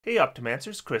Hey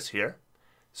Optimancers, Chris here.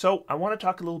 So I want to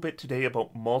talk a little bit today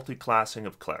about multi-classing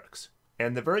of clerics.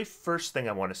 And the very first thing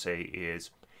I want to say is,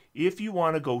 if you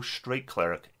want to go straight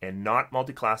cleric and not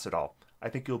multi-class at all, I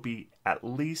think you'll be at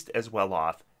least as well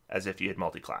off as if you had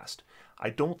multi-classed. I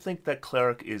don't think that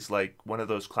cleric is like one of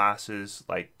those classes,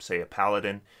 like say a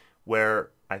paladin,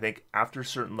 where I think after a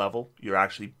certain level, you're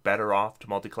actually better off to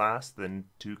multi-class than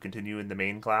to continue in the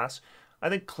main class. I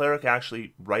think Cleric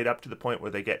actually, right up to the point where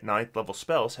they get 9th level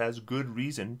spells, has good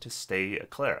reason to stay a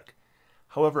Cleric.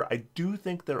 However, I do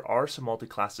think there are some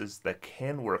multi-classes that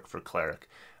can work for Cleric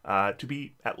to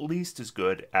be at least as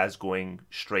good as going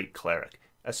straight Cleric,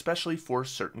 especially for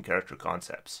certain character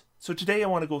concepts. So today I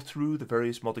want to go through the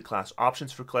various multi-class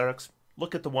options for Clerics,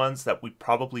 look at the ones that we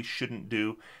probably shouldn't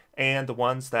do, and the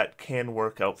ones that can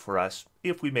work out for us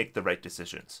if we make the right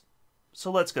decisions.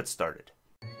 So let's get started.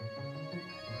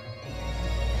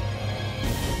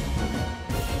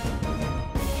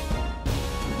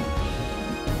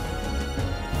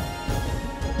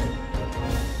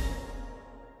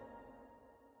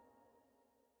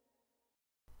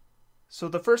 So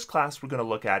the first class we're going to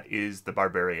look at is the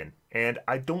Barbarian, and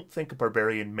I don't think a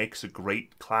Barbarian makes a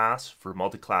great class for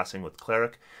multi-classing with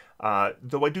Cleric,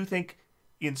 though I do think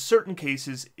in certain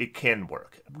cases it can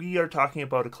work. We are talking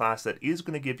about a class that is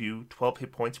going to give you 12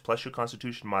 hit points plus your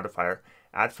Constitution modifier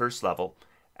at first level,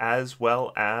 as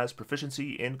well as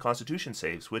proficiency in Constitution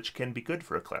saves, which can be good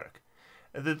for a Cleric.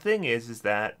 The thing is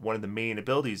that one of the main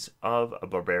abilities of a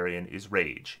Barbarian is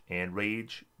Rage, and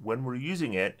Rage, when we're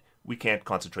using it, we can't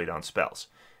concentrate on spells.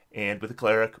 And with a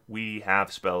Cleric, we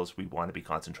have spells we want to be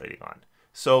concentrating on.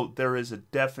 So there is a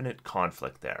definite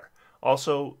conflict there.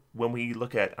 Also, when we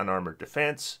look at unarmored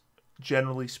defense,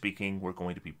 generally speaking, we're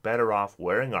going to be better off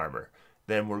wearing armor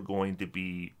than we're going to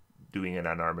be doing an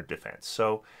unarmored defense.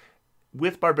 So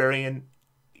with Barbarian,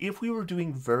 if we were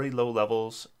doing very low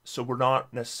levels, so we're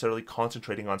not necessarily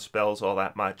concentrating on spells all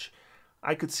that much,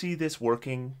 I could see this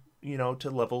working,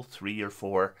 to level 3 or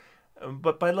 4.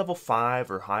 But by level 5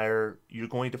 or higher, you're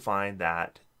going to find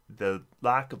that the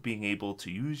lack of being able to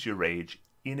use your rage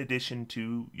in addition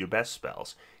to your best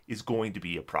spells is going to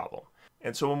be a problem.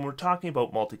 And so when we're talking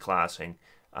about multi-classing,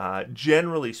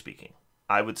 generally speaking,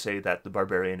 I would say that the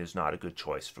Barbarian is not a good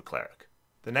choice for Cleric.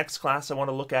 The next class I want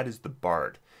to look at is the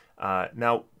Bard.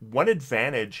 Now, one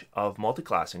advantage of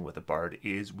multi-classing with a Bard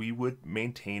is we would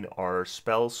maintain our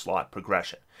spell slot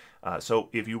progression. So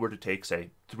if you were to take,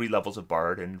 say, 3 levels of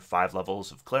Bard and 5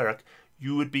 levels of Cleric,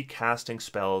 you would be casting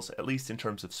spells, at least in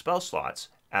terms of spell slots,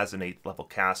 as an 8th level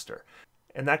caster.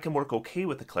 And that can work okay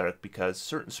with the Cleric because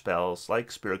certain spells,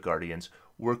 like Spirit Guardians,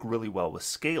 work really well with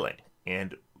scaling.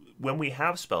 And when we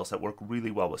have spells that work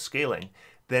really well with scaling,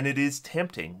 then it is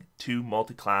tempting to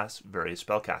multi-class various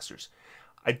spellcasters.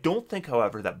 I don't think,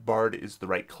 however, that Bard is the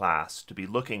right class to be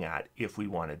looking at if we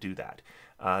want to do that.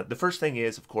 The first thing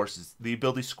is, of course, is the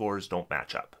ability scores don't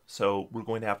match up. So we're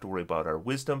going to have to worry about our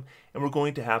wisdom, and we're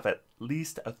going to have at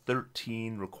least a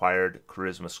 13 required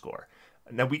charisma score.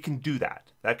 Now we can do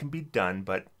that. That can be done,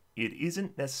 but it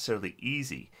isn't necessarily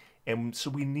easy, and so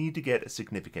we need to get a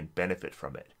significant benefit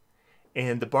from it.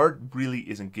 And the Bard really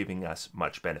isn't giving us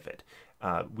much benefit.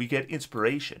 We get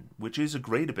inspiration, which is a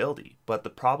great ability, but the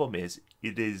problem is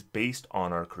it is based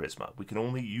on our charisma. We can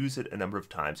only use it a number of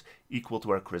times equal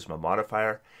to our charisma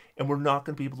modifier, and we're not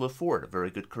going to be able to afford a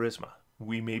very good charisma.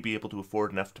 We may be able to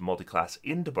afford enough to multi-class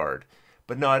into Bard,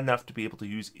 but not enough to be able to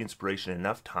use inspiration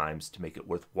enough times to make it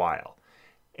worthwhile.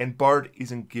 And Bard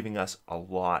isn't giving us a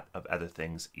lot of other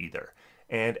things either.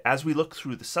 And as we look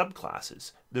through the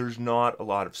subclasses, there's not a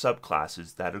lot of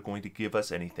subclasses that are going to give us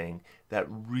anything that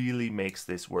really makes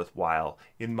this worthwhile,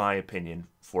 in my opinion,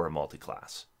 for a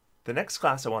multi-class. The next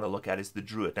class I want to look at is the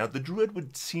Druid. Now, the Druid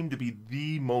would seem to be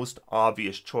the most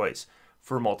obvious choice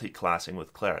for multi-classing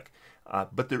with Cleric,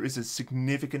 but there is a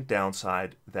significant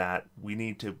downside that we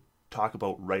need to talk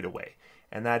about right away,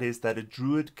 and that is that a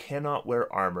Druid cannot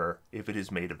wear armor if it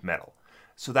is made of metal.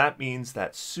 So that means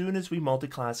that soon as we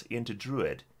multi-class into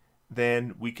Druid,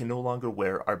 then we can no longer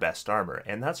wear our best armor.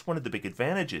 And that's one of the big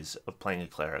advantages of playing a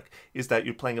Cleric, is that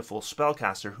you're playing a full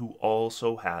spellcaster who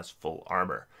also has full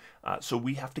armor. So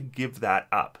we have to give that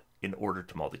up in order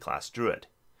to multi-class Druid.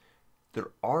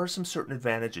 There are some certain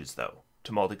advantages, though,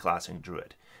 to multi-classing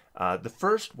Druid. The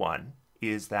first one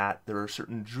is that there are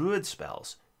certain Druid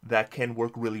spells that can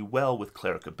work really well with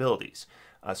Cleric abilities.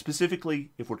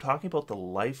 Specifically, if we're talking about the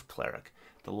Life Cleric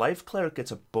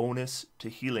gets a bonus to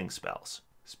healing spells.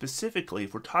 Specifically,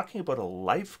 if we're talking about a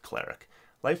Life Cleric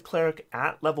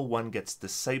at level 1 gets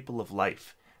Disciple of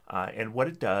Life. And what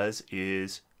it does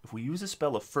is, if we use a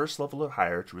spell of first level or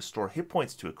higher to restore hit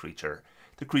points to a creature,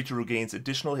 the creature regains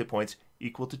additional hit points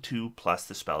equal to 2 plus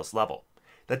the spell's level.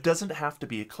 That doesn't have to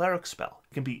be a cleric spell.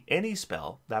 It can be any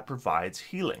spell that provides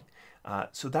healing.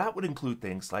 So that would include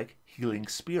things like Healing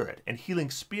Spirit. And Healing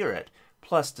Spirit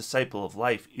plus Disciple of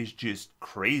Life is just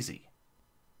crazy.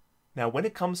 Now when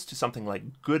it comes to something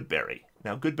like Good Berry,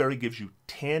 now Good Berry gives you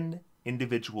 10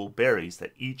 individual berries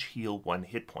that each heal 1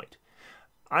 hit point.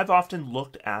 I've often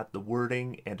looked at the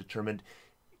wording and determined,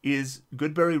 is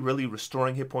Good Berry really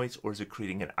restoring hit points, or is it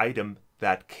creating an item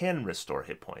that can restore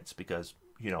hit points? Because,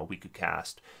 you know, we could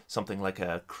cast something like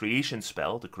a creation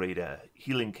spell to create a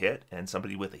healing kit, and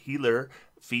somebody with a healer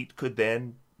feat could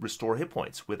then restore hit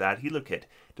points with that healer kit.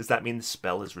 Does that mean the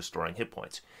spell is restoring hit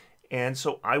points? And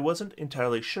so I wasn't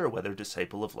entirely sure whether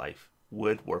Disciple of Life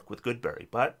would work with Good Berry,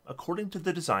 but according to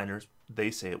the designers,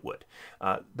 they say it would.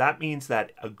 That means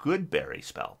that a Good Berry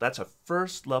spell, that's a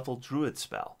first level druid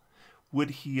spell, would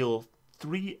heal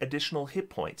 3 additional hit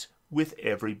points with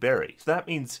every berry. So that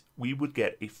means we would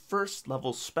get a first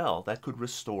level spell that could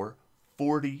restore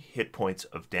 40 hit points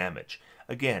of damage.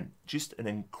 Again, just an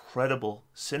incredible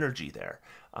synergy there.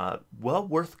 Well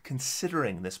worth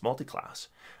considering this multiclass.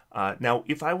 Now,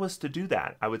 if I was to do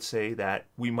that, I would say that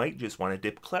we might just want to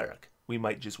dip Cleric. We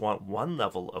might just want 1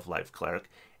 level of Life Cleric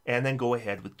and then go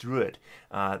ahead with Druid,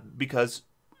 because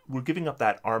we're giving up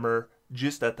that armor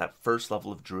just at that first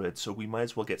level of Druid, so we might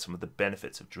as well get some of the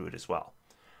benefits of Druid as well.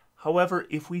 However,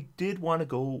 if we did want to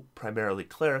go primarily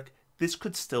Cleric, this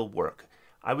could still work.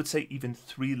 I would say even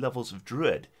 3 levels of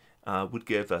Druid would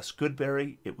give us Good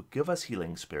Berry, it would give us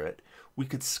Healing Spirit. We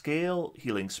could scale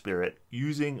Healing Spirit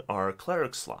using our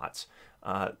Cleric slots,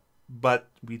 but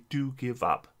we do give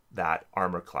up that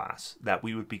armor class that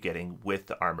we would be getting with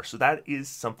the armor. So that is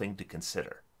something to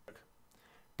consider.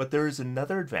 But there is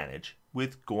another advantage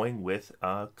with going with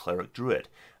Cleric Druid,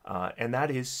 and that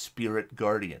is Spirit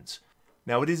Guardians.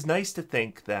 Now, it is nice to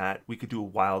think that we could do a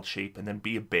wild shape and then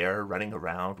be a bear running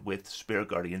around with Spirit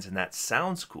Guardians, and that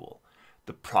sounds cool.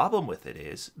 The problem with it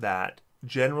is that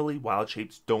generally wild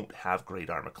shapes don't have great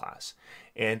armor class.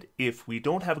 And if we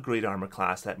don't have a great armor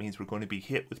class, that means we're going to be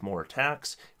hit with more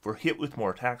attacks. If we're hit with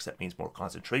more attacks, that means more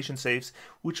concentration saves,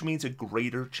 which means a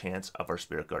greater chance of our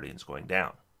Spirit Guardians going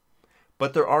down.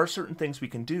 But there are certain things we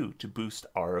can do to boost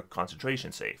our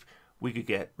concentration save. We could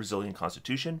get Resilient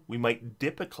Constitution. We might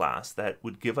dip a class that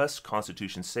would give us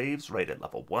Constitution saves right at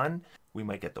level 1. We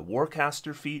might get the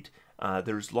Warcaster feat.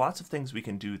 There's lots of things we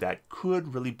can do that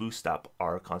could really boost up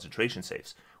our concentration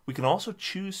saves. We can also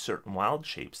choose certain wild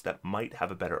shapes that might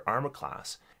have a better armor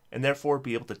class, and therefore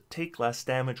be able to take less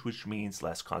damage, which means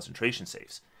less concentration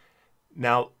saves.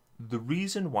 Now, the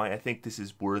reason why I think this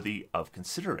is worthy of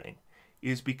considering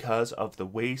is because of the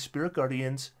way Spirit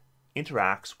Guardians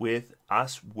interacts with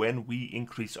us when we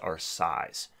increase our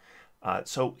size.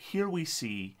 So here we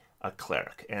see a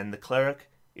Cleric, and the Cleric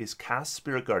is cast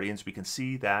Spirit Guardians. We can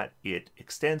see that it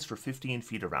extends for 15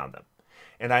 feet around them.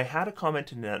 And I had a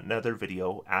comment in another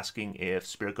video asking if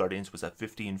Spirit Guardians was a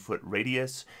 15-foot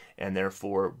radius, and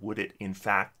therefore would it in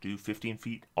fact do 15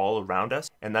 feet all around us,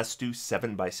 and thus do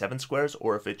 7 by 7 squares,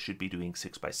 or if it should be doing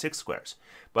 6 by 6 squares.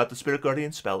 But the Spirit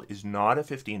Guardian spell is not a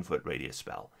 15-foot radius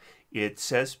spell. It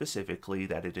says specifically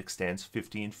that it extends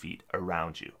 15 feet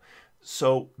around you.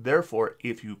 So therefore,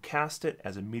 if you cast it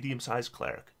as a medium-sized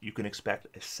Cleric, you can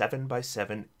expect a 7 by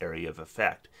 7 area of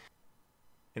effect.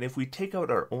 And if we take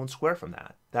out our own square from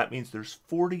that, that means there's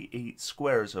 48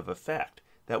 squares of effect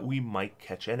that we might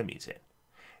catch enemies in.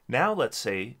 Now let's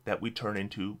say that we turn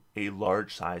into a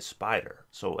large-sized spider,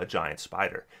 so a giant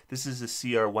spider. This is a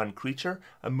CR1 creature.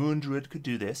 A Moon Druid could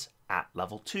do this at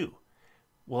level 2.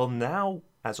 Well, now,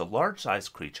 as a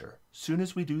large-sized creature, soon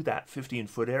as we do that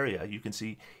 15-foot area, you can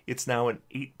see it's now an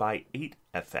 8 by 8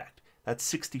 effect. That's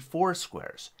 64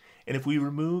 squares. And if we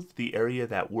remove the area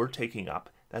that we're taking up,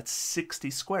 that's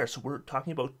 60 squares. So we're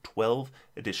talking about 12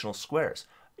 additional squares,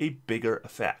 a bigger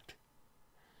effect.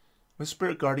 With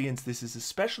Spirit Guardians, this is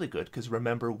especially good because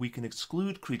remember, we can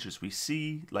exclude creatures we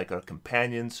see, like our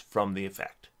companions, from the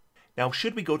effect. Now,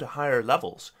 should we go to higher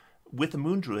levels, with a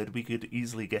Moon Druid, we could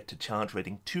easily get to challenge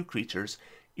rating 2 creatures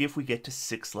if we get to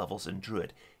 6 levels in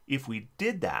Druid. If we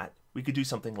did that, we could do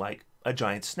something like a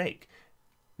giant snake.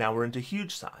 Now we're into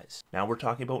huge size. Now we're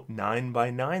talking about 9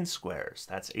 by 9 squares.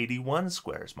 That's 81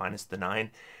 squares minus the 9.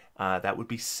 That would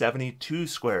be 72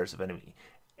 squares of enemy.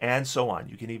 And so on.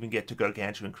 You can even get to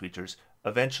gargantuan creatures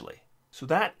eventually. So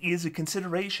that is a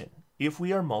consideration if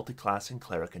we are multiclassing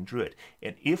Cleric and Druid.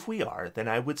 And if we are, then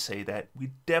I would say that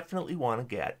we definitely want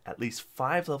to get at least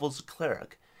 5 levels of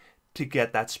Cleric to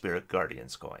get that Spirit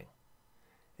Guardians going.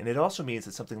 And it also means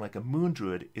that something like a Moon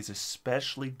Druid is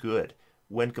especially good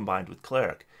when combined with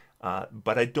Cleric.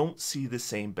 but I don't see the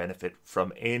same benefit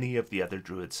from any of the other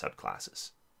Druid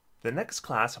subclasses. The next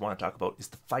class I want to talk about is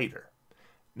the Fighter.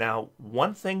 Now,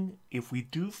 one thing, if we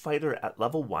do Fighter at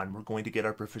level 1, we're going to get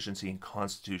our proficiency in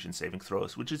Constitution saving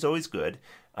throws, which is always good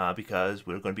because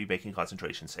we're going to be making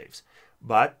concentration saves.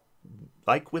 But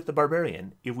like with the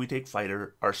Barbarian, if we take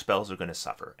Fighter, our spells are going to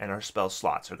suffer, and our spell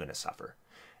slots are going to suffer.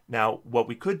 Now, what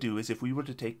we could do is if we were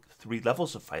to take 3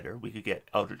 levels of Fighter, we could get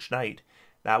Eldritch Knight.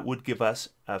 That would give us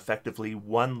effectively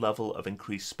 1 level of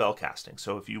increased spell casting.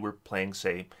 So if you were playing,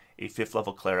 say, a 5th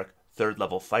level Cleric, 3rd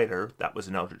level Fighter, that was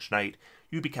an Eldritch Knight,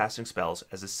 you'd be casting spells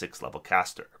as a 6th level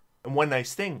caster. And one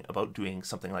nice thing about doing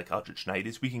something like Eldritch Knight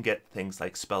is we can get things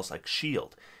like spells like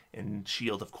Shield. And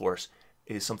Shield, of course,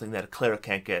 is something that a Cleric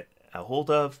can't get a hold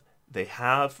of. They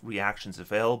have reactions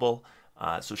available,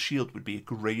 so Shield would be a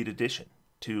great addition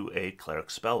to a Cleric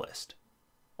spell list.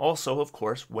 Also, of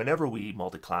course, whenever we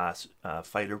multiclass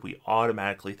Fighter, we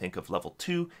automatically think of level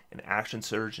 2 and Action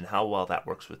Surge and how well that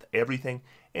works with everything,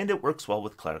 and it works well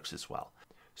with Clerics as well.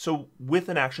 So with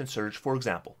an Action Surge, for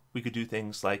example, we could do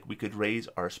things like we could raise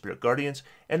our Spirit Guardians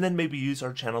and then maybe use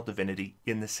our Channel Divinity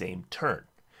in the same turn.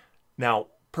 Now,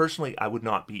 personally, I would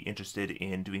not be interested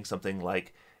in doing something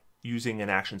like using an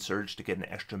Action Surge to get an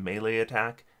extra melee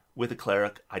attack. With a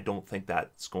Cleric, I don't think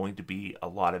that's going to be a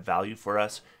lot of value for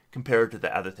us compared to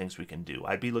the other things we can do.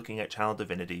 I'd be looking at Channel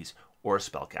Divinities or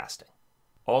spellcasting.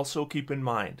 Also keep in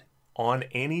mind, on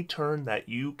any turn that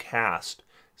you cast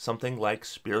something like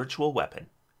Spiritual Weapon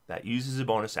that uses a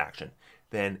bonus action,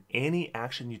 then any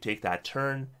action you take that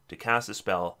turn to cast a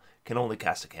spell can only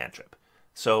cast a cantrip.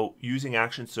 So using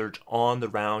Action Surge on the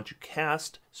round you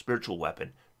cast Spiritual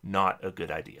Weapon, not a good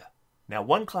idea. Now,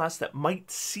 one class that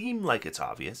might seem like it's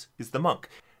obvious is the Monk,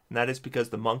 and that is because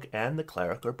the Monk and the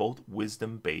Cleric are both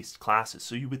wisdom-based classes,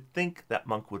 so you would think that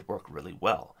Monk would work really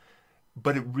well.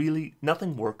 But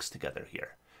nothing works together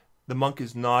here. The Monk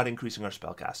is not increasing our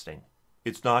spellcasting.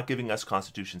 It's not giving us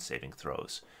Constitution saving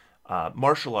throws.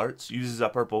 Martial Arts uses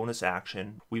up our bonus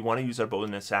action. We want to use our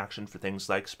bonus action for things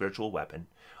like Spiritual Weapon.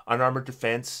 Unarmored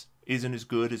Defense isn't as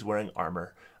good as wearing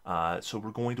armor, so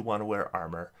we're going to want to wear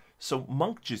armor. So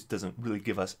Monk just doesn't really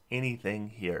give us anything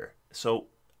here. So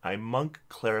a Monk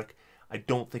Cleric, I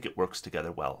don't think it works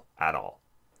together well at all.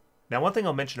 Now, one thing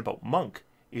I'll mention about Monk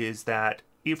is that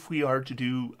if we are to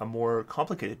do a more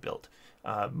complicated build,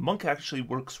 Monk actually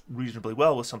works reasonably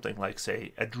well with something like,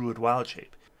 say, a Druid Wild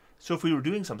Shape. So if we were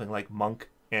doing something like Monk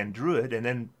and Druid and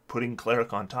then putting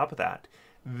Cleric on top of that,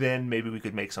 then maybe we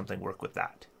could make something work with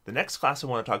that. The next class I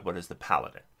want to talk about is the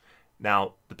Paladin.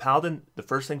 Now, the Paladin, the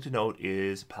first thing to note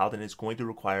is Paladin is going to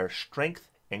require Strength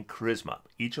and Charisma,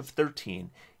 each of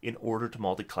 13, in order to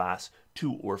multiclass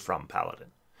to or from Paladin.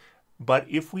 But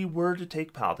if we were to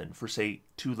take Paladin for, say,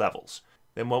 2 levels,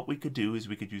 then what we could do is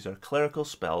we could use our clerical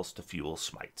spells to fuel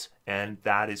smites. And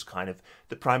that is kind of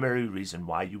the primary reason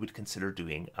why you would consider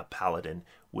doing a Paladin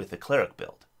with a Cleric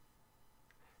build.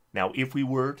 Now, if we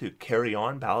were to carry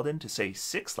on Paladin to, say,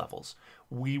 6 levels,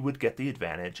 we would get the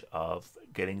advantage of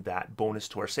getting that bonus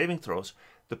to our saving throws.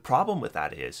 The problem with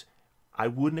that is I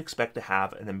wouldn't expect to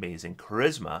have an amazing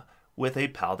charisma with a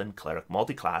Paladin Cleric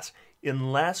multiclass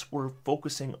unless we're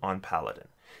focusing on Paladin.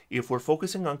 If we're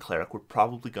focusing on Cleric, we're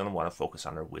probably going to want to focus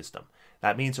on our wisdom.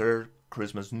 That means our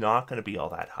charisma is not going to be all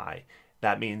that high.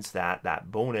 That means that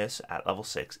that bonus at level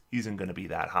 6 isn't going to be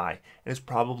that high, and it's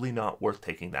probably not worth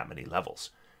taking that many levels.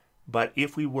 But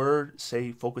if we were,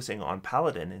 say, focusing on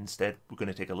Paladin, instead we're going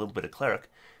to take a little bit of Cleric,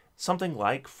 something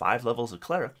like 5 levels of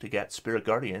Cleric to get Spirit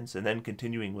Guardians and then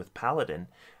continuing with Paladin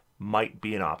might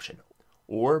be an option.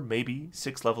 Or maybe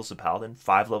 6 levels of Paladin,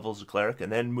 5 levels of Cleric,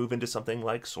 and then move into something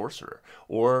like Sorcerer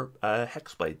or a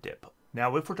Hexblade dip.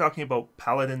 Now, if we're talking about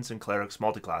Paladins and Clerics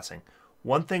multiclassing,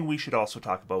 one thing we should also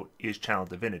talk about is Channel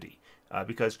Divinity.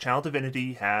 Because Channel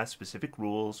Divinity has specific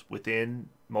rules within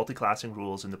multiclassing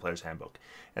rules in the Player's Handbook.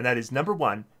 And that is, number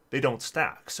 1, they don't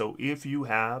stack. So if you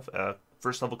have a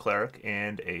 1st level Cleric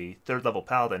and a 3rd level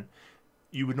Paladin,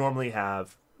 you would normally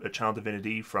have a Channel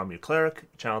Divinity from your Cleric,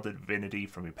 Channel Divinity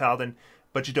from your Paladin,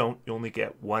 but you don't. You only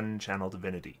get 1 Channel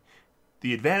Divinity.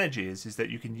 The advantage is that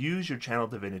you can use your Channel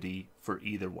Divinity for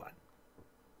either one.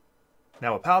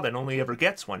 Now, a Paladin only ever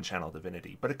gets 1 Channel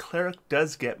Divinity, but a Cleric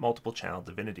does get multiple Channel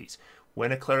Divinities.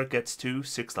 When a Cleric gets to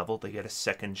 6th level, they get a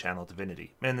 2nd Channel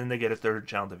Divinity, and then they get a 3rd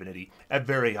Channel Divinity at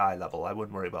very high level. I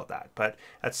wouldn't worry about that. But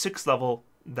at 6th level,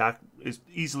 that is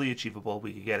easily achievable.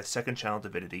 We could get a 2nd Channel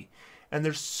Divinity, and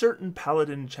there's certain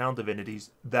Paladin Channel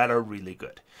Divinities that are really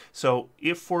good. So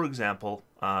if, for example,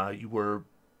 you were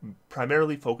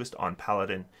primarily focused on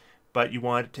Paladin, but you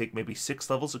wanted to take maybe 6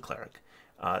 levels of Cleric,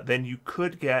 then you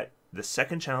could get the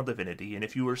second channel divinity, and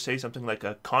if you were, say, something like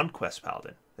a Conquest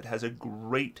Paladin that has a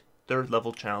great third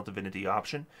level channel divinity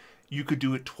option, you could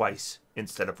do it twice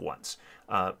instead of once.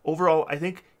 Overall, I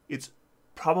think it's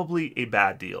probably a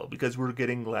bad deal because we're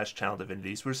getting less channel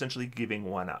divinities. We're essentially giving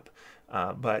one up.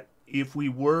 But if we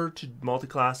were to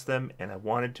multiclass them and I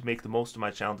wanted to make the most of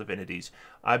my channel divinities,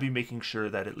 I'd be making sure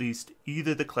that at least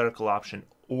either the clerical option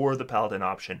or the paladin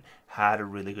option had a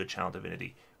really good channel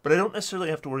divinity. But I don't necessarily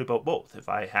have to worry about both. If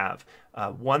I have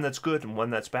one that's good and one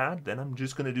that's bad, then I'm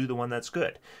just going to do the one that's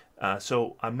good.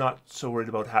 So I'm not so worried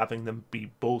about having them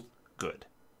be both good.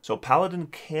 So paladin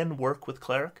can work with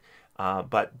cleric,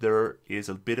 but there is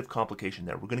a bit of complication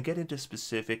there. We're going to get into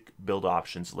specific build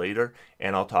options later,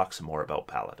 and I'll talk some more about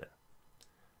paladin.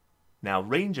 Now,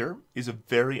 ranger is a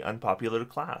very unpopular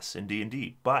class in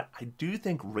D&D, but I do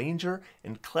think ranger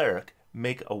and cleric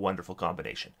make a wonderful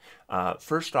combination.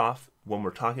 First off, when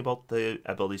we're talking about the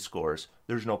ability scores,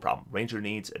 there's no problem. Ranger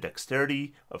needs a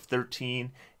dexterity of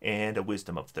 13 and a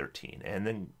wisdom of 13, and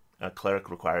then a cleric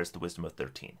requires the wisdom of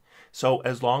 13. So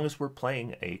as long as we're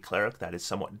playing a cleric that is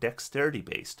somewhat dexterity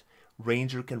based,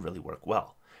 ranger can really work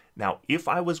well. Now, if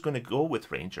I was going to go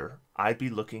with ranger, I'd be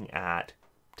looking at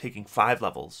taking 5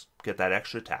 levels, get that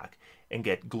extra attack, and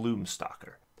get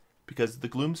Gloomstalker. Because the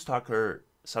Gloomstalker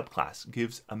subclass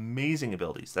gives amazing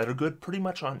abilities that are good pretty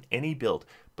much on any build,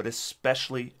 but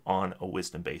especially on a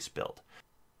wisdom-based build.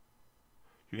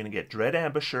 You're going to get Dread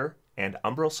Ambusher and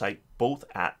Umbral Sight both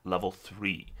at level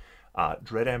 3.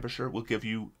 Dread Ambusher will give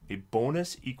you a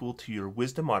bonus equal to your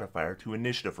wisdom modifier to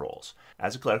initiative rolls.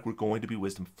 As a cleric, we're going to be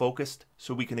wisdom focused,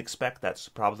 so we can expect that's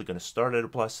probably going to start at a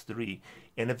 +3,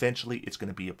 and eventually it's going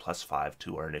to be a +5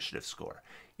 to our initiative score.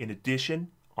 In addition,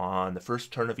 on the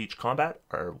first turn of each combat,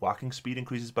 our walking speed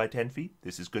increases by 10 feet.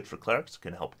 This is good for clerics,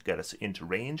 can help get us into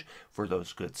range for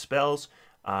those good spells.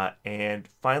 And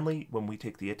finally, when we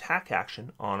take the attack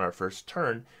action on our first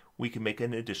turn, we can make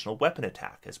an additional weapon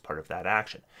attack as part of that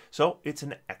action. So it's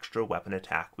an extra weapon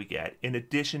attack we get in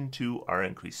addition to our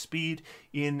increased speed,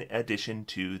 in addition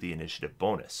to the initiative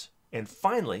bonus. And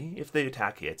finally, if the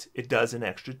attack hits, it does an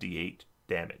extra d8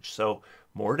 damage. So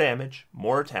more damage,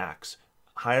 more attacks,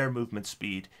 higher movement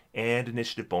speed, and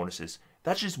initiative bonuses.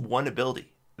 That's just one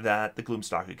ability that the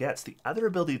Gloomstalker gets. The other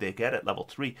ability they get at level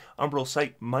 3, Umbral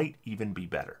Sight, might even be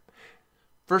better.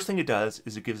 First thing it does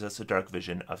is it gives us a dark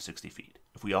vision of 60 feet.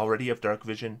 If we already have dark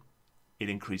vision, it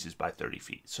increases by 30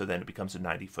 feet. So then it becomes a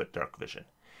 90-foot dark vision.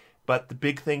 But the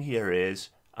big thing here is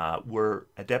we're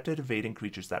adept at evading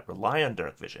creatures that rely on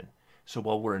dark vision. So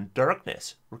while we're in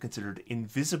darkness, we're considered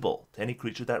invisible to any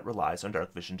creature that relies on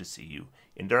dark vision to see you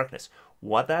in darkness.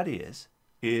 What that is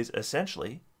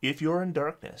essentially, if you're in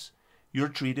darkness, you're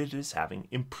treated as having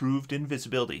improved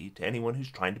invisibility to anyone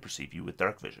who's trying to perceive you with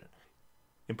dark vision.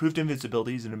 Improved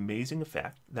invisibility is an amazing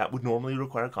effect that would normally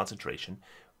require concentration.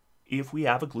 If we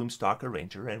have a Gloomstalker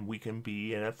Ranger and we can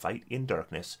be in a fight in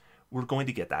darkness, we're going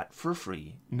to get that for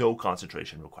free, no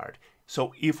concentration required.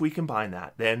 So if we combine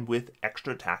that then with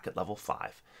extra attack at level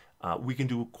 5, we can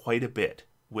do quite a bit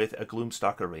with a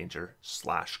Gloomstalker Ranger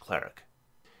 / Cleric.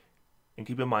 And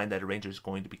keep in mind that a Ranger is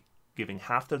going to be giving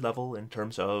half their level in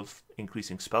terms of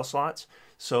increasing spell slots.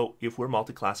 So if we're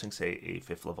multiclassing, say, a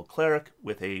 5th level Cleric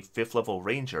with a 5th level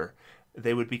Ranger,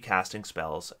 they would be casting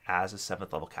spells as a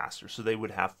 7th level caster, so they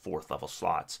would have 4th level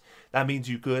slots. That means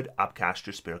you could upcast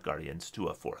your Spirit Guardians to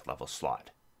a 4th level slot.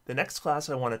 The next class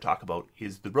I want to talk about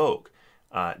is the Rogue.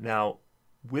 Now,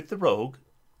 with the Rogue,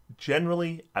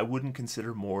 generally I wouldn't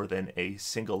consider more than a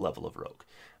single level of Rogue,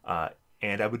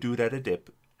 and I would do it at a dip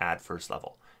at 1st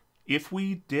level. If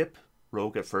we dip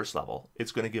Rogue at 1st level,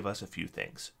 it's going to give us a few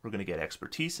things. We're going to get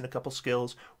expertise in a couple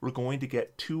skills, we're going to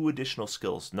get 2 additional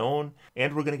skills known,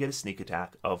 and we're going to get a sneak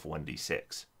attack of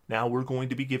 1d6. Now we're going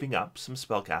to be giving up some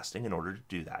spellcasting in order to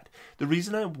do that. The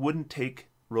reason I wouldn't take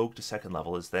Rogue to 2nd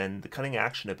level is then the Cunning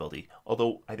Action ability,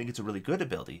 although I think it's a really good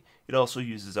ability, it also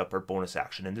uses up our bonus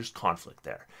action, and there's conflict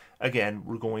there. Again,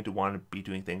 we're going to want to be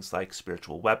doing things like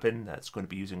Spiritual Weapon, that's going to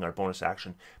be using our bonus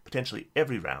action potentially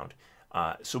every round.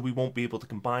 So we won't be able to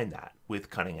combine that with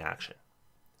Cunning Action.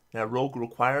 Now, Rogue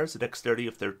requires a dexterity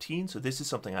of 13, so this is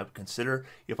something I would consider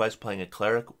if I was playing a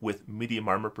Cleric with medium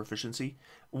armor proficiency.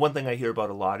 One thing I hear about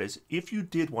a lot is if you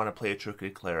did want to play a tricky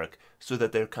Cleric so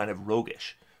that they're kind of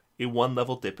roguish, a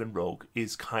 1-level dip in Rogue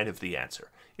is kind of the answer.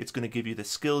 It's going to give you the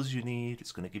skills you need,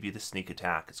 it's going to give you the sneak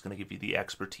attack, it's going to give you the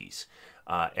expertise.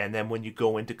 And then when you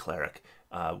go into Cleric,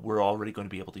 we're already going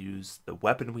to be able to use the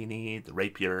weapon we need, the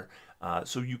rapier,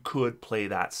 so you could play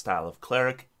that style of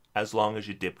Cleric as long as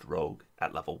you dipped Rogue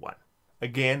at level 1.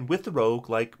 Again, with the Rogue,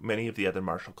 like many of the other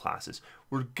martial classes,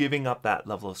 we're giving up that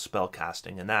level of spell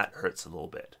casting, and that hurts a little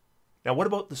bit. Now, what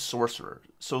about the sorcerer?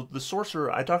 So the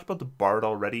sorcerer, I talked about the bard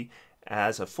already.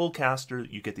 As a full caster,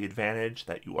 you get the advantage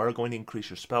that you are going to increase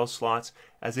your spell slots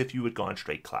as if you had gone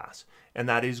straight class, and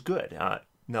that is good.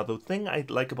 Now, the thing I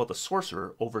like about the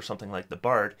sorcerer over something like the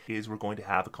bard is we're going to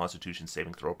have a constitution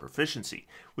saving throw proficiency,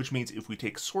 which means if we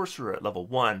take sorcerer at level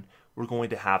 1, we're going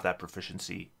to have that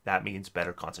proficiency. That means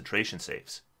better concentration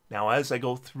saves. Now, as I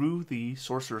go through the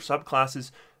sorcerer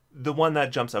subclasses, the one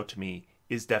that jumps out to me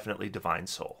is definitely Divine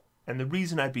Soul. And the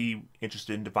reason I'd be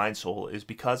interested in Divine Soul is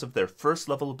because of their first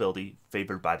level ability,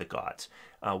 Favored by the Gods.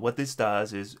 What this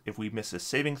does is if we miss a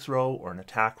saving throw or an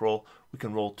attack roll, we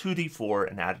can roll 2d4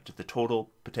 and add it to the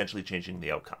total, potentially changing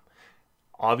the outcome.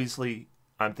 Obviously,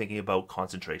 I'm thinking about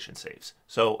concentration saves.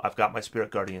 So I've got my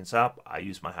Spirit Guardians up, I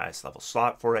used my highest level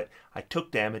slot for it, I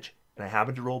took damage, and I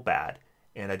happened to roll bad,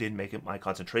 and I didn't make it my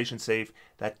concentration save.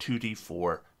 That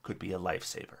 2d4 could be a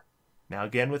lifesaver. Now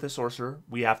again, with a sorcerer,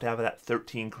 we have to have that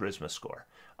 13 charisma score.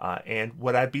 And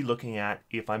what I'd be looking at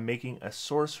if I'm making a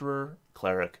sorcerer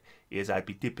cleric is I'd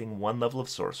be dipping one level of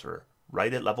sorcerer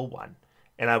right at level 1.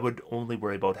 And I would only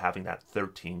worry about having that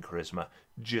 13 charisma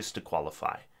just to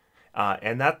qualify.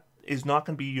 And that is not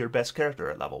going to be your best character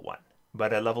at level 1.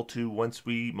 But at level 2, once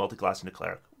we multiclass into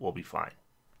cleric, we'll be fine.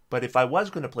 But if I was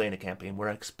going to play in a campaign where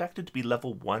I expected to be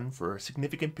level 1 for a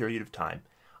significant period of time,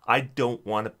 I don't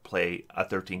want to play a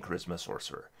 13 charisma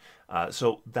sorcerer.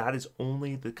 So that is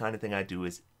only the kind of thing I do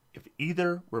is if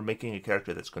either we're making a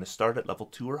character that's going to start at level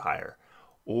 2 or higher,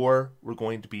 or we're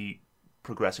going to be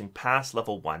progressing past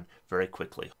level 1 very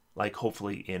quickly, like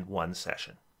hopefully in one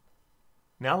session.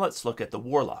 Now let's look at the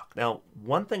Warlock. Now,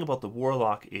 one thing about the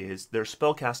Warlock is their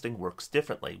spellcasting works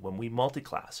differently when we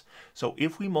multiclass. So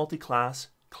if we multiclass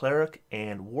Cleric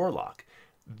and Warlock,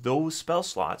 those spell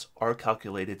slots are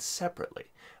calculated separately.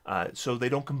 So they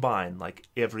don't combine like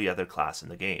every other class in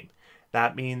the game.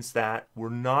 That means that we're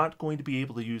not going to be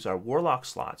able to use our Warlock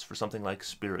slots for something like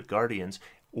Spirit Guardians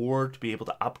or to be able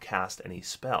to upcast any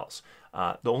spells.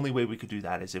 The only way we could do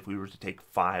that is if we were to take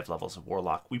 5 levels of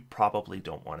Warlock. We probably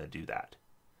don't want to do that.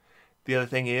 The other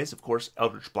thing is, of course,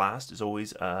 Eldritch Blast is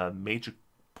always a major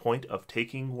point of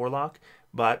taking Warlock,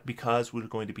 but because we're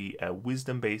going to be a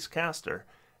Wisdom-based caster,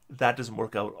 that doesn't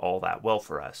work out all that well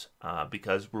for us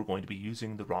because we're going to be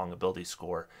using the wrong ability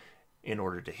score in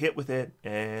order to hit with it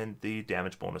and the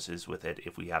damage bonuses with it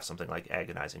if we have something like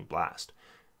Agonizing Blast.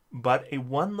 But a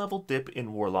 1-level dip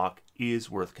in Warlock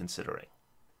is worth considering.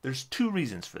 There's 2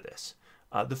 reasons for this.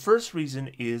 The first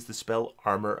reason is the spell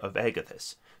Armor of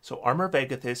Agathis. So Armor of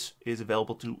Agathis is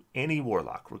available to any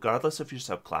Warlock, regardless of your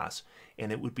subclass,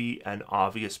 and it would be an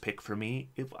obvious pick for me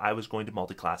if I was going to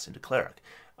multiclass into Cleric,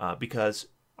 because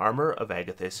Armor of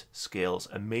Agathis scales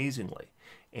amazingly,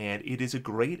 and it is a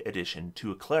great addition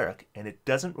to a Cleric, and it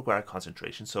doesn't require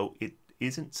concentration, so it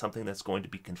isn't something that's going to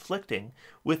be conflicting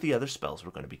with the other spells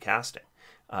we're going to be casting.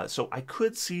 So I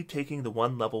could see taking the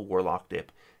 1-level Warlock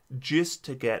dip just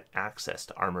to get access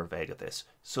to Armor of Agathis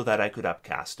so that I could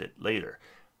upcast it later.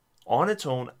 On its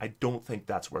own, I don't think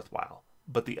that's worthwhile.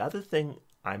 But the other thing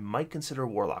I might consider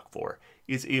Warlock for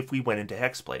is if we went into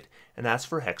Hexblade, and that's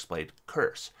for Hexblade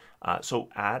Curse. So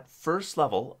at first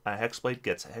level, a Hexblade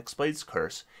gets a Hexblade's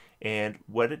Curse, and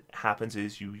what it happens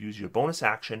is you use your bonus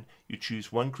action, you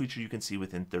choose one creature you can see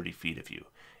within 30 feet of you,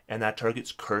 and that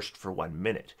target's cursed for 1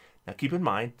 minute. Now keep in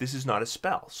mind, this is not a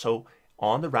spell, so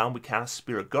on the round we cast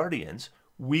Spirit Guardians,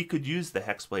 we could use the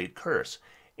Hexblade Curse,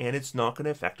 and it's not going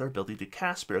to affect our ability to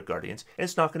cast Spirit Guardians, and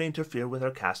it's not going to interfere with our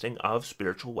casting of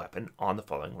Spiritual Weapon on the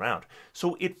following round.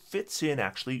 So it fits in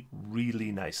actually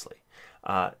really nicely.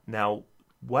 Now,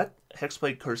 what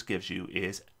Hexblade Curse gives you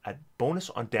is a bonus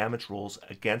on damage rolls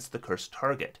against the cursed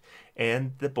target,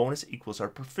 and the bonus equals our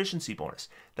proficiency bonus.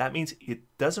 That means it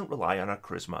doesn't rely on our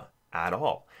charisma at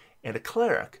all. And a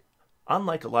Cleric,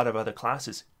 unlike a lot of other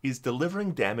classes, is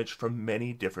delivering damage from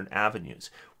many different avenues.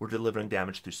 We're delivering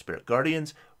damage through Spirit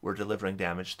Guardians, we're delivering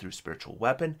damage through Spiritual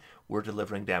Weapon, we're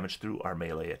delivering damage through our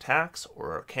melee attacks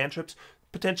or our cantrips.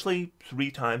 Potentially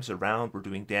 3 times a round we're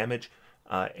doing damage,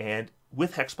 and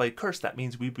with Hexblade Curse, that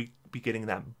means we'd be getting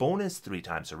that bonus 3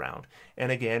 times around. And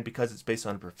again, because it's based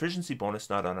on a proficiency bonus,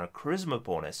 not on our charisma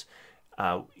bonus,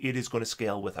 it is going to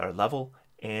scale with our level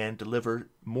and deliver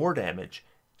more damage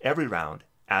every round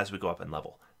as we go up in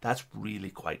level. That's really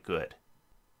quite good.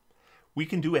 We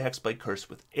can do a Hexblade Curse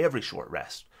with every short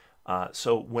rest.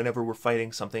 So whenever we're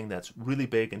fighting something that's really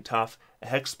big and tough, a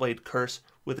Hexblade Curse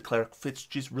with a Cleric fits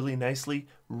just really nicely,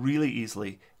 really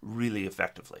easily, really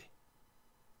effectively.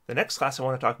 The next class I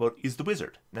want to talk about is the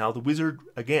Wizard. Now, the Wizard,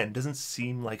 again, doesn't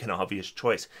seem like an obvious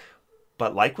choice,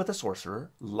 but like with the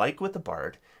Sorcerer, like with the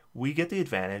Bard, we get the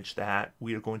advantage that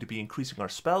we are going to be increasing our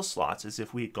spell slots as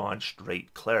if we had gone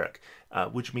straight Cleric,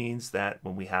 which means that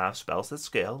when we have spells that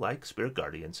scale, like Spirit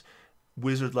Guardians,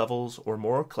 Wizard levels or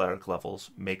more Cleric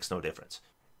levels makes no difference.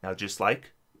 Now, just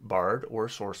like Bard or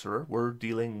Sorcerer, we're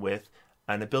dealing with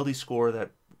an ability score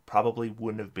that probably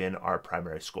wouldn't have been our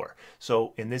primary score.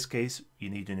 So in this case, you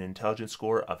need an intelligence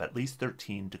score of at least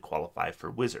 13 to qualify for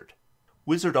Wizard.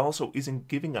 Wizard also isn't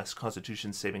giving us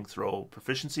Constitution saving throw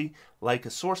proficiency like a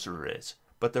Sorcerer is,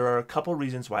 but there are a couple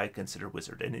reasons why I consider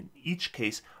Wizard, and in each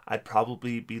case, I'd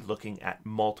probably be looking at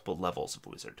multiple levels of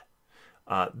Wizard.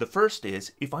 The first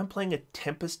is, if I'm playing a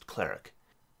Tempest Cleric,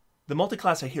 the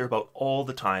multiclass I hear about all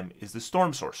the time is the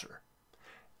Storm Sorcerer.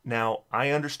 Now, I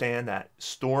understand that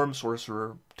Storm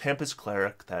Sorcerer, Tempest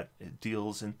Cleric that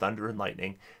deals in thunder and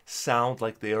lightning sound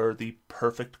like they are the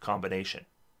perfect combination.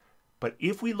 But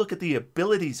if we look at the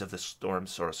abilities of the Storm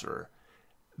Sorcerer,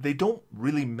 they don't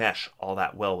really mesh all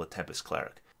that well with Tempest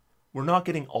Cleric. We're not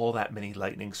getting all that many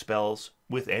lightning spells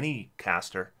with any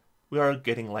caster. We are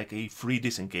getting like a free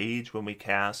disengage when we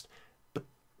cast, but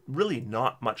really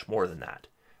not much more than that.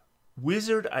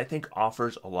 Wizard, I think,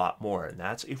 offers a lot more, and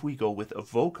that's if we go with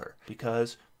Evoker,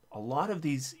 because a lot of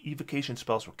these evocation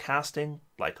spells we're casting,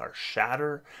 like our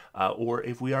Shatter, or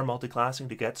if we are multiclassing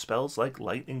to get spells like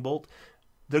Lightning Bolt,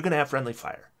 they're going to have friendly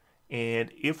fire.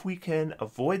 And if we can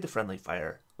avoid the friendly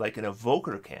fire, like an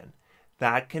Evoker can,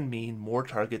 that can mean more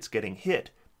targets getting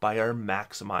hit by our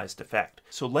maximized effect.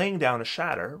 So laying down a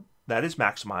Shatter that is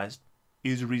maximized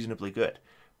is reasonably good.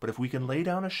 But if we can lay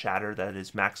down a Shatter that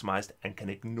is maximized and can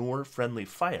ignore friendly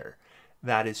fire,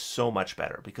 that is so much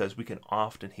better because we can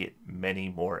often hit many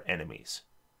more enemies.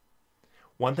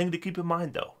 One thing to keep in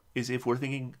mind though, is if we're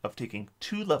thinking of taking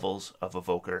 2 levels of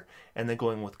Evoker and then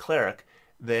going with Cleric,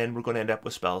 then we're going to end up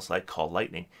with spells like Call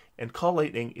Lightning. And Call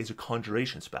Lightning is a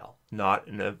conjuration spell, not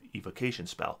an evocation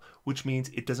spell, which means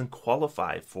it doesn't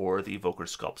qualify for the Evoker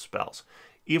Sculpt spells.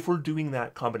 If we're doing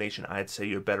that combination, I'd say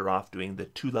you're better off doing the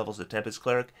 2 levels of Tempest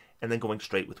Cleric and then going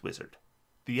straight with Wizard.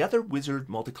 The other Wizard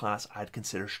multiclass I'd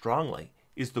consider strongly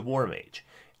is the War Mage,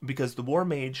 because the War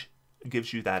Mage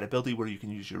gives you that ability where you can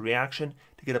use your reaction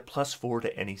to get a +4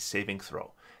 to any saving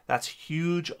throw. That's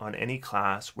huge on any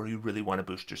class where you really want to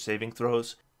boost your saving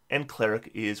throws, and Cleric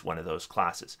is one of those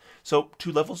classes. So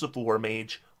 2 levels of War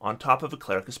Mage on top of a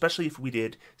Cleric, especially if we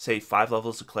did, say, 5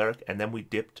 levels of Cleric and then we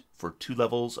dipped for 2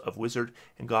 levels of Wizard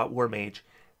and got War Mage,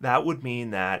 that would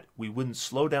mean that we wouldn't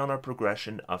slow down our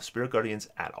progression of Spirit Guardians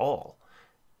at all,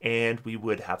 and we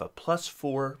would have a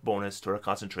 +4 bonus to our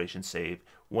concentration save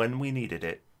when we needed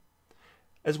it,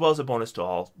 as well as a bonus to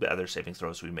all the other saving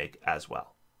throws we make as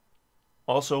well.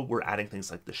 Also, we're adding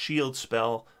things like the Shield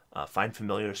spell, Find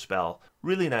Familiar spell,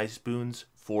 really nice boons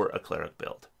for a Cleric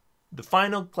build. The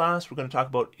final class we're going to talk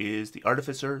about is the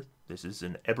Artificer. This is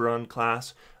an Eberron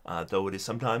class, though it is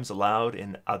sometimes allowed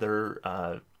in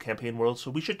other campaign worlds,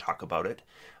 so we should talk about it.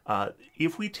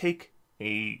 If we take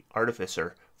a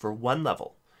Artificer for 1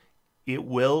 level, it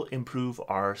will improve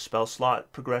our spell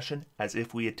slot progression as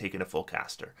if we had taken a full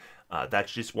caster.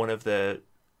 That's just one of the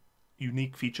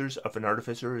unique features of an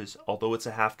Artificer is, although it's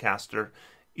a half caster,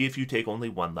 if you take only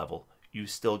 1 level, you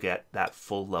still get that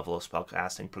full level of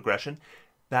spellcasting progression.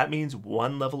 That means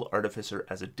 1 level Artificer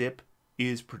as a dip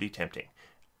is pretty tempting.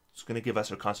 It's going to give us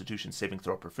our Constitution saving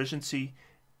throw proficiency.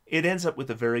 It ends up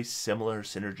with a very similar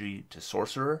synergy to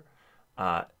Sorcerer.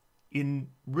 In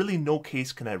really no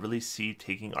case can I really see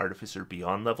taking Artificer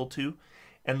beyond level 2.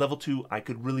 And level 2 I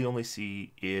could really only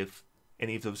see if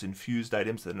any of those infused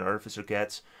items that an Artificer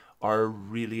gets are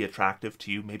really attractive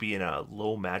to you, maybe in a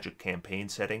low magic campaign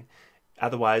setting.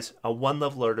 Otherwise, a 1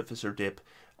 level Artificer dip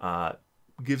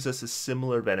gives us a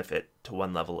similar benefit to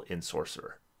 1 level in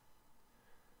Sorcerer.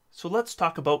 So let's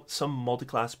talk about some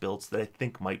multiclass builds that I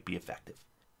think might be effective.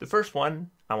 The first one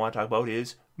I want to talk about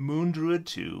is Moon Druid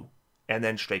 2 and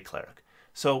then straight Cleric.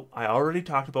 So I already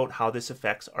talked about how this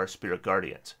affects our Spirit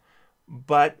Guardians.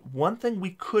 But one thing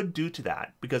we could do to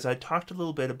that, because I talked a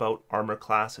little bit about armor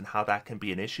class and how that can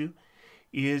be an issue,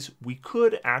 is we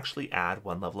could actually add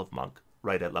 1 level of Monk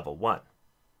right at level 1.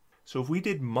 So if we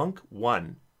did Monk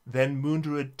 1, then Moon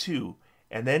Druid 2,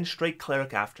 and then straight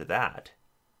Cleric after that,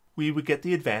 we would get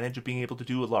the advantage of being able to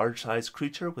do a large-sized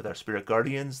creature with our Spirit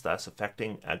Guardians, thus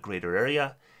affecting a greater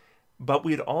area. But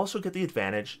we'd also get the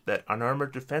advantage that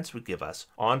unarmored defense would give us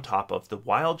on top of the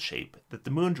wild shape that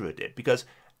the Moon Druid did. Because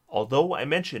although I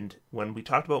mentioned when we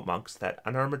talked about monks that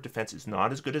unarmored defense is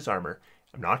not as good as armor,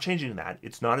 I'm not changing that,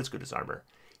 it's not as good as armor.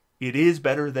 It is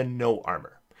better than no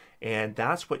armor. And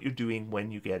that's what you're doing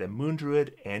when you get a Moon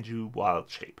Druid and you wild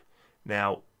shape.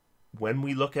 Now, when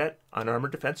we look at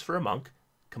unarmored defense for a monk,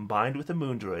 combined with a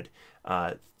Moon Druid,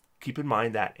 keep in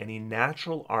mind that any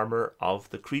natural armor of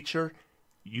the creature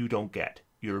you don't get.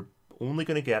 You're only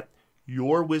going to get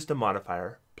your wisdom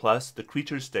modifier plus the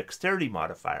creature's dexterity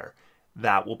modifier.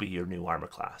 That will be your new armor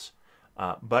class.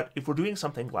 But if we're doing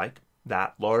something like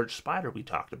that large spider we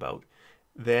talked about,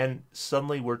 then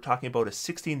suddenly we're talking about a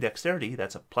 16 dexterity,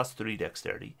 that's a +3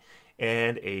 dexterity,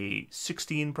 and a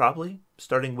 16 probably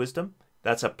starting wisdom,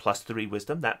 that's a +3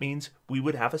 wisdom. That means we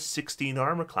would have a 16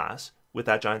 armor class with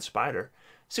that giant spider.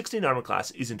 16 armor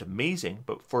class isn't amazing,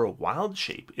 but for a wild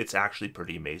shape, it's actually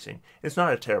pretty amazing. It's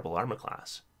not a terrible armor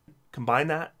class. Combine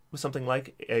that with something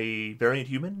like a variant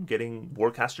human getting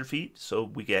Warcaster feat, so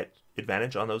we get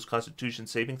advantage on those Constitution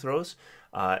saving throws.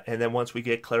 And then once we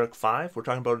get Cleric 5, we're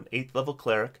talking about an 8th level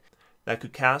Cleric that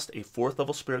could cast a 4th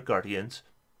level Spirit Guardians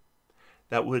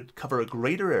that would cover a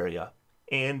greater area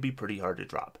and be pretty hard to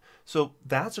drop. So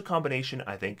that's a combination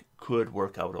I think could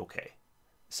work out okay.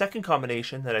 Second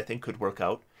combination that I think could work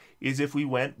out is if we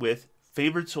went with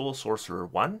Favored Soul Sorcerer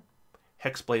 1,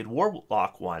 Hexblade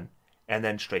Warlock 1, and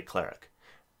then straight Cleric.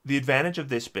 The advantage of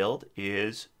this build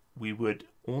is we would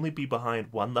only be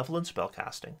behind 1 level in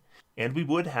spellcasting, and we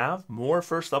would have more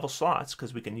first level slots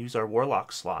because we can use our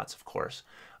Warlock slots, of course.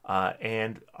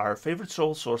 And our Favored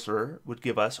Soul Sorcerer would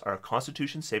give us our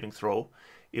Constitution saving throw,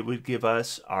 it would give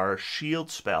us our shield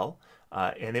spell,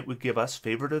 and it would give us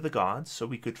Favorite of the Gods, so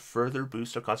we could further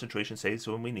boost our concentration saves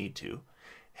when we need to.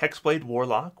 Hexblade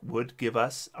Warlock would give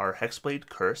us our Hexblade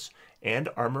Curse and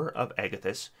Armor of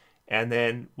Agathis, and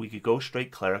then we could go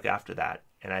straight Cleric after that.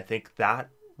 And I think that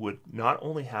would not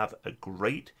only have a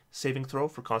great saving throw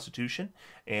for Constitution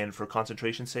and for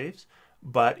concentration saves,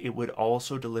 but it would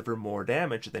also deliver more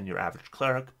damage than your average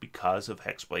Cleric because of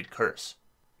Hexblade Curse.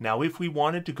 Now, if we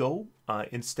wanted to go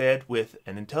instead with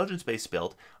an intelligence-based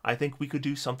build, I think we could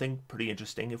do something pretty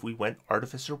interesting if we went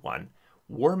Artificer 1,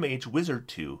 War Mage Wizard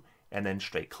 2, and then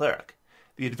straight Cleric.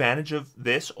 The advantage of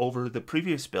this over the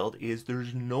previous build is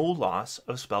there's no loss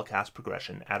of spellcast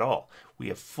progression at all. We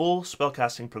have full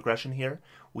spellcasting progression here.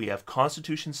 We have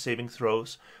Constitution saving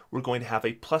throws. We're going to have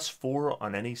a +4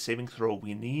 on any saving throw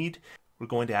we need. We're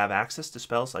going to have access to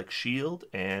spells like Shield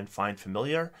and Find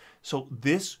Familiar. So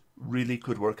this really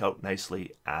could work out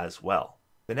nicely as well.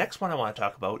 The next one I want to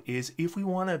talk about is if we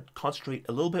want to concentrate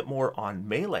a little bit more on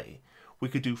melee, we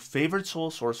could do Favored Soul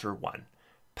Sorcerer 1,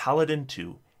 Paladin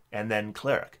 2, and then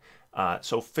Cleric.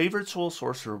 So Favored Soul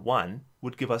Sorcerer 1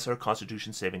 would give us our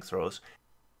Constitution saving throws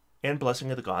and Blessing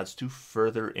of the Gods to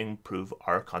further improve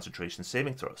our concentration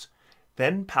saving throws.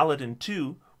 Then Paladin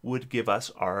 2 would give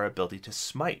us our ability to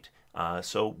smite.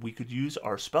 So we could use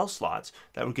our spell slots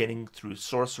that we're getting through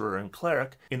Sorcerer and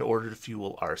Cleric in order to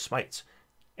fuel our smites.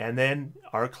 And then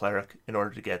our Cleric in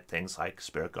order to get things like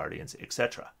Spirit Guardians,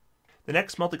 etc. The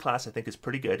next multiclass I think is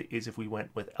pretty good is if we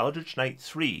went with Eldritch Knight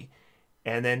 3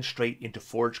 and then straight into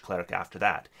Forge Cleric after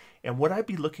that. And what I'd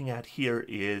be looking at here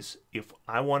is if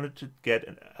I wanted to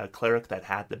get a Cleric that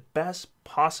had the best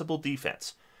possible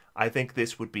defense, I think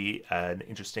this would be an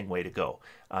interesting way to go.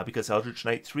 Because Eldritch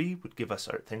Knight 3 would give us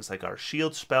things like our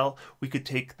shield spell. We could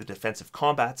take the defensive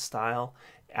combat style,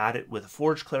 add it with a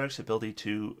Forge Cleric's ability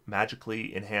to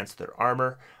magically enhance their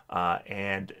armor,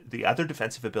 and the other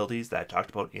defensive abilities that I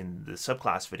talked about in the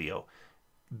subclass video.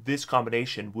 This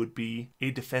combination would be a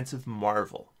defensive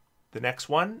marvel. The next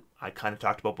one I kind of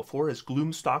talked about before is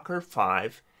Gloomstalker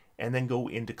 5, and then go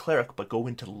into Cleric, but go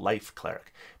into Life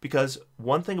Cleric. Because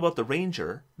one thing about the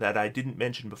Ranger that I didn't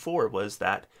mention before was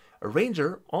that a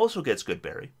Ranger also gets Good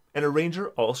Berry, and a Ranger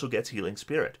also gets Healing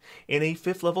Spirit. And a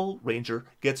 5th level Ranger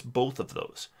gets both of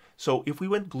those. So if we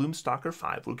went Gloomstalker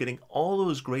 5, we're getting all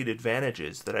those great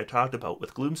advantages that I talked about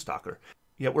with Gloomstalker.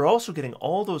 Yet we're also getting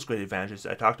all those great advantages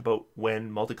I talked about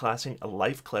when multiclassing a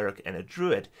Life Cleric and a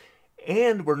Druid,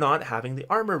 and we're not having the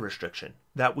armor restriction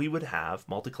that we would have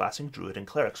multiclassing Druid and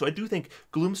Cleric. So I do think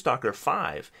Gloomstalker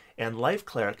 5 and Life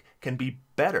Cleric can be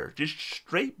better, just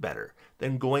straight better,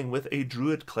 than going with a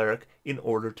Druid Cleric in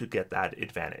order to get that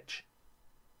advantage.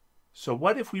 So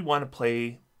what if we want to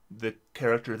play the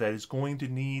character that is going to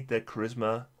need the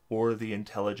Charisma or the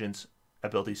Intelligence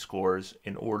ability scores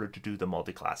in order to do the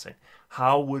multiclassing?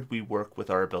 How would we work with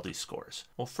our ability scores?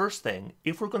 Well, first thing,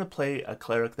 if we're going to play a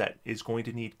Cleric that is going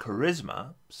to need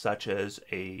Charisma, such as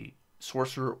a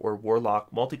Sorcerer or Warlock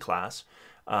multiclass,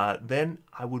 then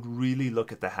I would really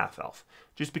look at the Half-Elf.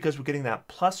 Just because we're getting that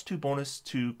 +2 bonus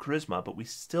to Charisma, but we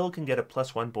still can get a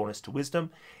 +1 bonus to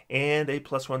Wisdom and a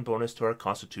 +1 bonus to our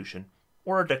Constitution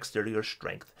or our Dexterity or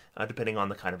Strength, depending on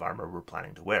the kind of armor we're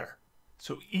planning to wear.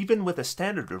 So even with a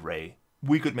standard array,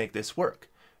 we could make this work.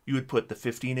 You would put the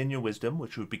 15 in your wisdom,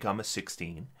 which would become a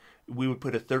 16. We would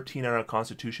put a 13 on our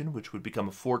constitution, which would become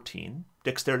a 14.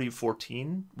 Dexterity of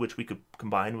 14, which we could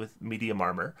combine with medium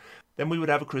armor. Then we would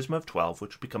have a charisma of 12,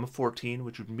 which would become a 14,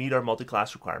 which would meet our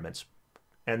multi-class requirements.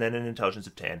 And then an intelligence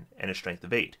of 10 and a strength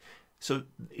of 8. So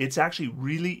it's actually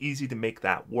really easy to make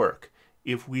that work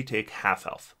if we take half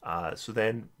elf. So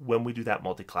then when we do that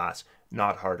multi-class,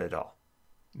 not hard at all.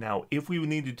 Now, if we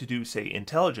needed to do, say,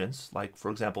 intelligence, like,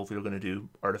 for example, if we were going to do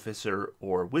artificer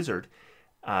or wizard,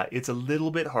 it's a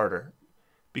little bit harder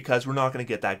because we're not going to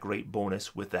get that great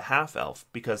bonus with the half-elf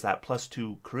because that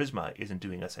 +2 charisma isn't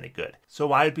doing us any good.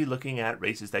 So I'd be looking at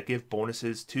races that give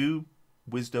bonuses to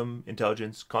wisdom,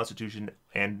 intelligence, constitution,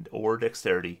 and or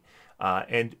dexterity.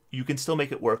 And you can still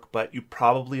make it work, but you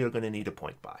probably are going to need a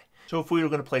point buy. So if we were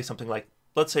going to play something like,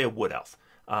 let's say, a wood elf,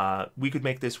 we could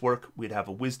make this work. We'd have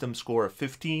a wisdom score of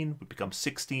 15, would become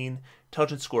 16,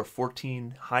 intelligence score of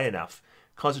 14, high enough,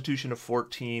 constitution of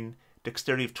 14,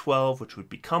 dexterity of 12, which would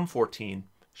become 14,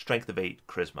 strength of 8,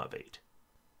 charisma of 8.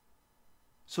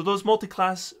 So those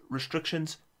multi-class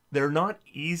restrictions, they're not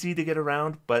easy to get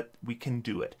around, but we can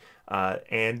do it.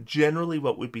 And generally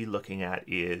what we'd be looking at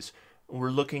is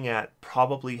we're looking at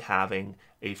probably having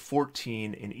a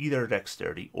 14 in either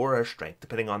dexterity or our strength,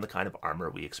 depending on the kind of armor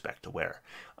we expect to wear.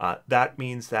 That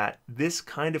means that this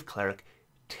kind of cleric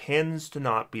tends to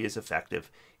not be as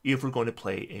effective if we're going to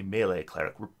play a melee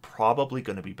cleric. We're probably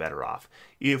going to be better off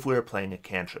if we're playing a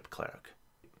cantrip cleric.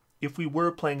 If we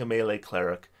were playing a melee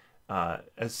cleric,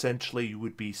 essentially you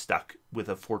would be stuck with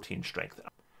a 14 strength.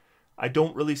 I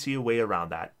don't really see a way around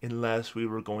that unless we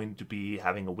were going to be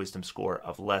having a wisdom score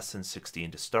of less than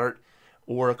 16 to start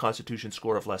or a constitution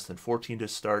score of less than 14 to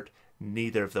start.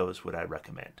 Neither of those would I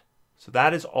recommend. So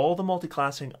that is all the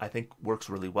multiclassing I think works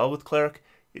really well with cleric.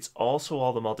 It's also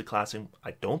all the multiclassing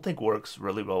I don't think works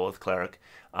really well with cleric.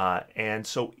 And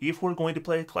so if we're going to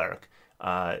play a cleric,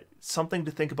 something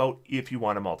to think about if you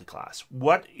want a multiclass.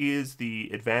 What is the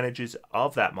advantages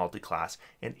of that multiclass,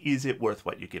 and is it worth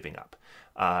what you're giving up?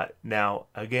 Now,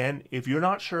 again, if you're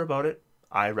not sure about it,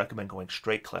 I recommend going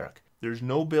straight cleric. There's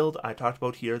no build I talked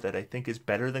about here that I think is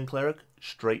better than cleric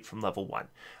straight from level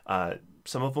 1.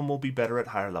 Some of them will be better at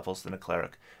higher levels than a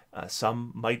cleric.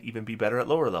 Some might even be better at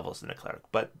lower levels than a cleric,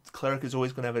 but cleric is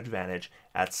always going to have advantage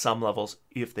at some levels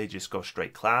if they just go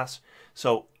straight class.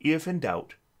 So if in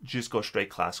doubt, just go straight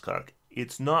class cleric.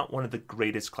 It's not one of the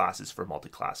greatest classes for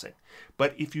multiclassing.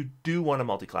 But if you do want to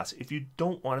multiclass, if you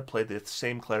don't want to play the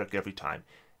same cleric every time,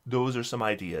 those are some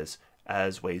ideas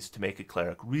as ways to make a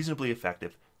cleric reasonably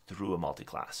effective through a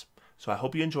multiclass. So I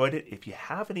hope you enjoyed it. If you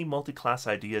have any multiclass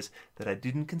ideas that I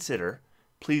didn't consider,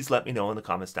 please let me know in the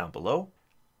comments down below.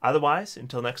 Otherwise,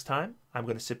 until next time, I'm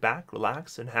going to sit back,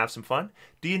 relax, and have some fun.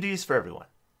 D&D is for everyone.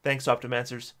 Thanks,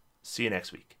 Optimancers. See you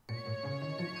next week.